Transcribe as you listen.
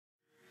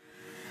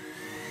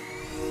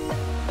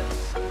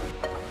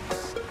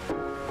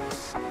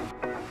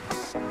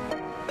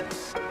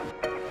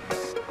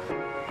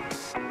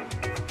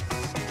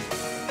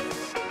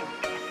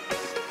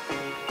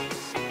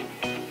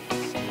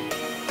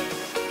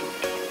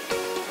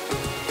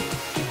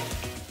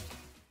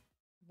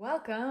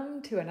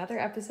welcome to another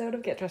episode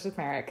of Get Dressed with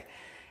Merrick.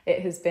 It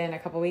has been a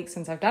couple weeks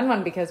since I've done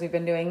one because we've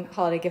been doing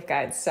holiday gift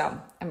guides,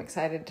 so I'm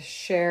excited to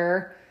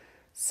share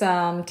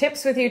some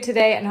tips with you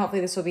today, and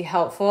hopefully this will be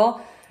helpful.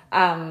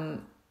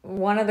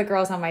 One of the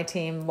girls on my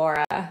team,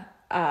 Laura,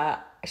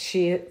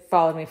 she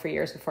followed me for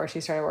years before she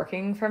started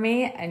working for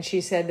me, and she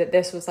said that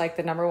this was like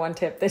the number one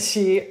tip that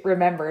she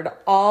remembered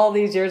all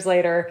these years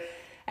later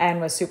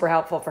and was super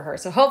helpful for her.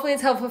 So hopefully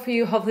it's helpful for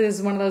you. Hopefully this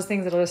is one of those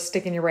things that'll just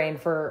stick in your brain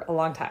for a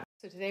long time.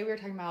 So today we were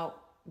talking about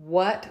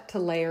what to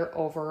layer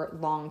over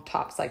long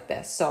tops like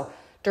this. So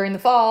during the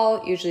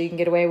fall, usually you can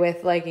get away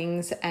with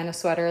leggings and a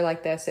sweater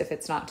like this if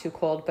it's not too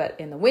cold. But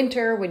in the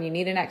winter, when you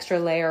need an extra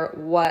layer,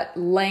 what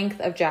length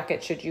of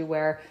jacket should you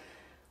wear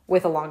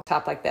with a long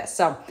top like this?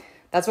 So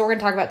that's what we're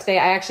gonna talk about today.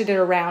 I actually did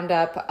a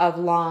roundup of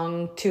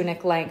long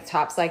tunic length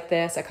tops like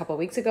this a couple of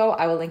weeks ago.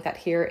 I will link that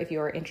here if you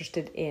are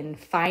interested in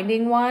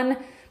finding one.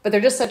 But they're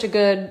just such a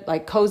good,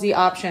 like, cozy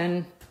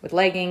option with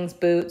leggings,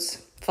 boots,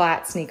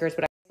 flats, sneakers,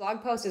 whatever. The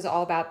blog post is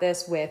all about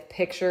this with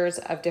pictures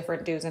of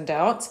different do's and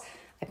don'ts.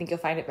 I think you'll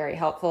find it very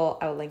helpful.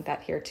 I will link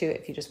that here too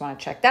if you just want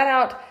to check that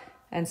out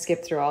and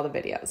skip through all the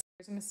videos.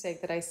 There's a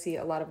mistake that I see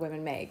a lot of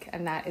women make,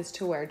 and that is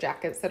to wear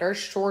jackets that are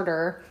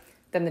shorter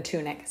than the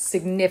tunic,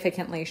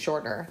 significantly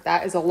shorter.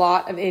 That is a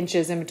lot of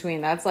inches in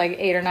between. That's like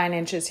 8 or 9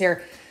 inches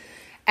here.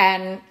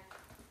 And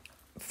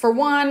for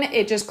one,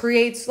 it just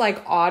creates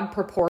like odd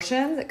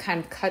proportions. It kind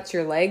of cuts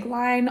your leg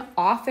line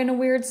off in a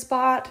weird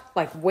spot.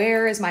 Like,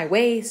 where is my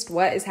waist?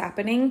 What is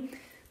happening?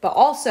 But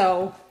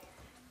also,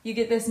 you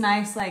get this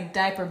nice like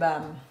diaper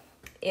bum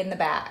in the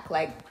back.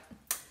 Like,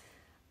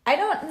 I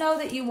don't know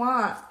that you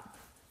want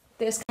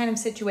this kind of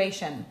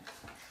situation.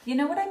 You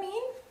know what I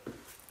mean?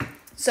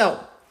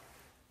 So,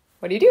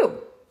 what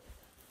do?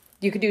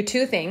 You could do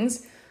two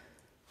things.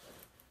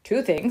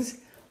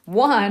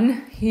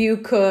 One, you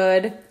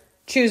could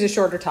choose a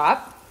shorter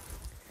top.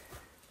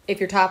 If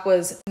your top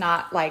was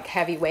not like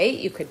heavyweight,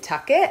 you could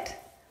tuck it,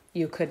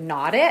 you could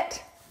knot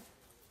it,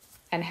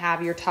 and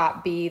have your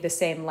top be the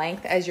same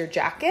length as your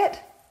jacket,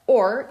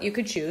 or you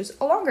could choose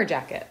a longer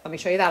jacket. Let me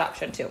show you that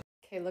option too.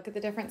 Okay, look at the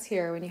difference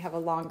here when you have a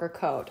longer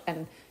coat,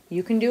 and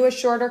you can do a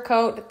shorter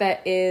coat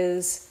that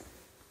is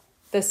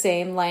the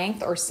same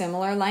length or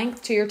similar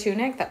length to your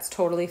tunic. That's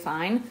totally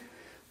fine.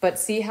 But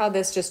see how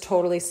this just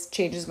totally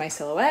changes my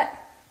silhouette?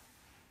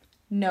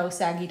 No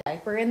saggy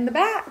diaper in the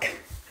back.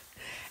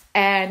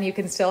 And you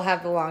can still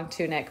have the long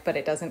tunic, but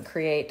it doesn't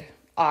create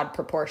odd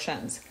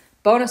proportions.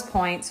 Bonus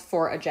points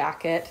for a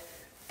jacket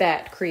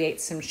that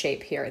creates some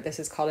shape here. This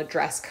is called a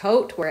dress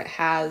coat, where it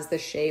has the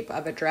shape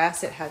of a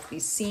dress. It has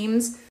these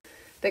seams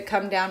that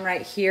come down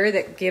right here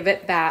that give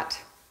it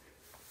that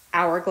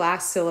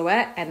hourglass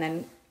silhouette and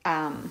then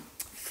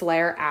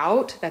flare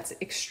out. That's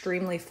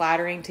extremely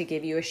flattering to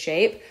give you a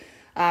shape.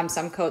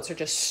 Some coats are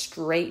just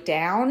straight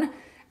down.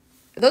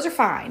 Those are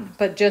fine,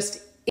 but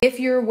just if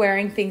you're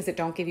wearing things that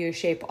don't give you a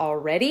shape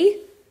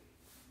already,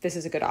 this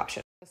is a good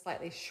option. A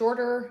slightly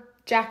shorter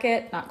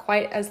jacket, not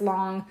quite as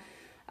long.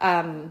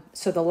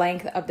 So the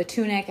length of the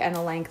tunic and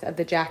the length of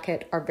the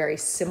jacket are very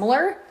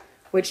similar,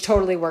 which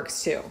totally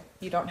works too.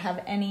 You don't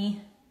have any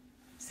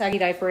saggy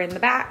diaper in the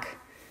back.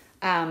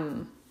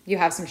 You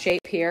have some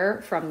shape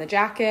here from the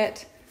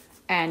jacket,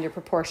 and your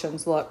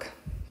proportions look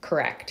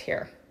correct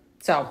here.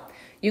 So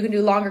you can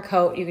do longer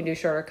coat, you can do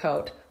shorter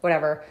coat,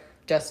 whatever,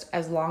 just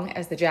as long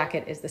as the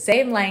jacket is the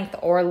same length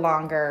or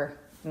longer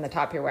than the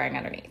top you're wearing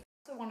underneath.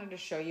 I also wanted to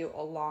show you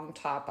a long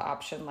top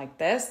option like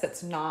this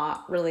that's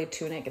not really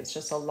tunic, it's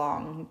just a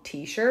long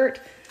t-shirt.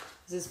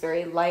 This is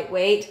very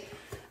lightweight,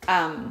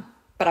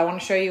 but I want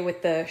to show you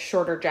with the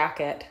shorter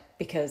jacket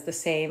because the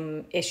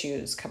same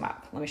issues come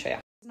up. Let me show you.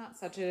 It's not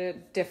such a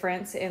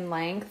difference in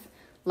length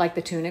like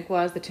the tunic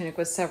was. The tunic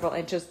was several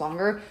inches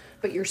longer,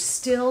 but you're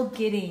still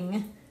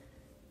getting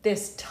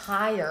this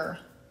tire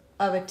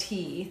of a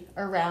T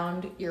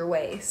around your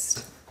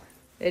waist.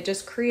 It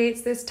just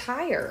creates this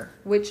tire,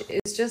 which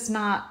is just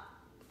not,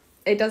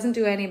 it doesn't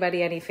do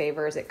anybody any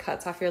favors. It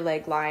cuts off your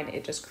leg line.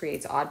 It just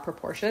creates odd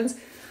proportions.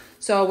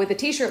 So with a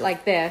t-shirt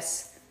like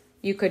this,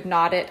 you could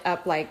knot it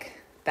up like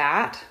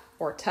that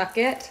or tuck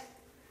it,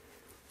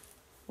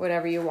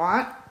 whatever you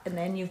want. And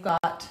then you've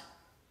got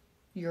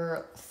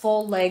your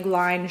full leg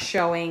line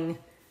showing,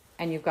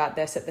 and you've got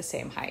this at the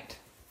same height.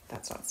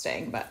 That's not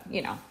staying, but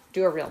you know,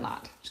 do a real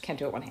knot. Just can't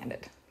do it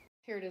one-handed.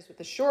 Here it is with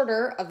the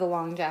shorter of the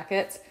long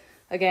jackets.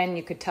 Again,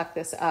 you could tuck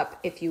this up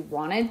if you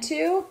wanted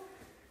to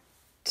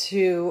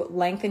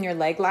lengthen your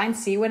leg line.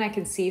 See, when I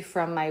can see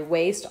from my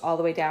waist all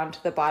the way down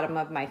to the bottom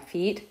of my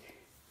feet,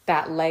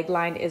 that leg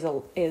line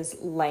is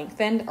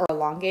lengthened or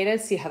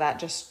elongated. See how that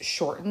just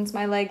shortens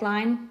my leg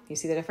line? You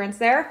see the difference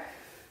there?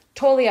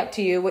 Totally up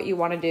to you what you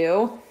want to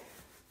do.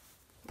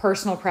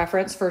 Personal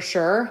preference for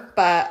sure,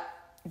 but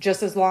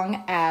just as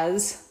long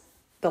as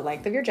the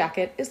length of your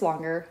jacket is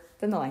longer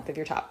than the length of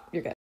your top,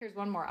 you're good. Here's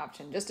one more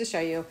option just to show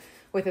you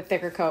with a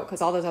thicker coat,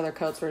 because all those other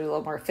coats were a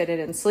little more fitted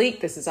and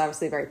sleek. This is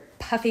obviously a very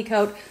puffy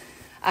coat.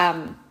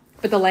 But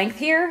the length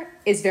here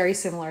is very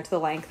similar to the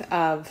length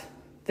of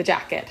the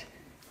jacket,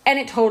 and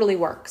it totally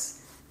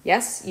works.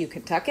 Yes, you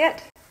can tuck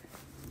it.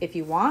 if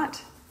you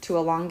want to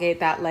elongate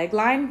that leg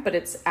line, but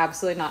it's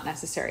absolutely not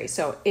necessary.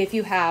 So if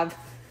you have,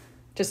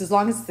 just as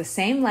long as it's the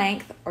same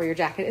length or your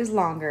jacket is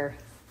longer,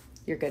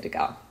 you're good to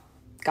go.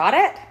 Got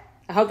it?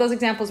 I hope those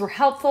examples were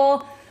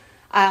helpful.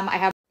 I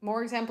have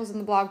more examples in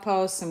the blog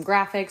post, some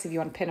graphics if you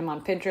want to pin them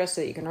on Pinterest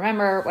so that you can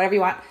remember, whatever you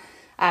want.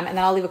 And then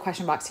I'll leave a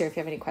question box here if you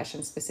have any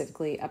questions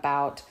specifically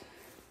about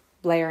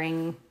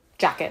layering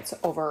jackets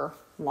over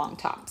long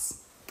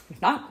tops.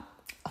 If not,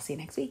 I'll see you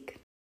next week.